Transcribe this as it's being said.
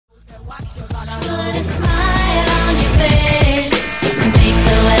Put a smile on your face, make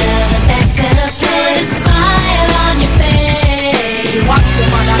the world a better place. Put a smile on your face. Watch your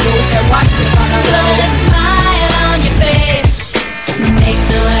mother go, say watch your mother go. Put a smile on your face, make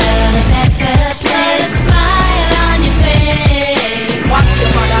the world a better place. Put a smile on your face. Watch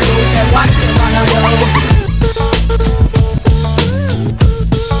your mother go, say watch your mother go.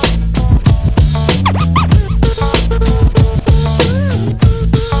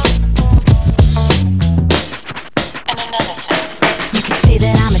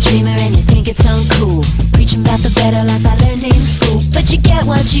 It's uncool, preaching about the better life I learned in school. But you get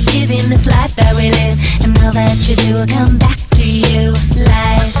what you give in this life that we live, and now that you do, come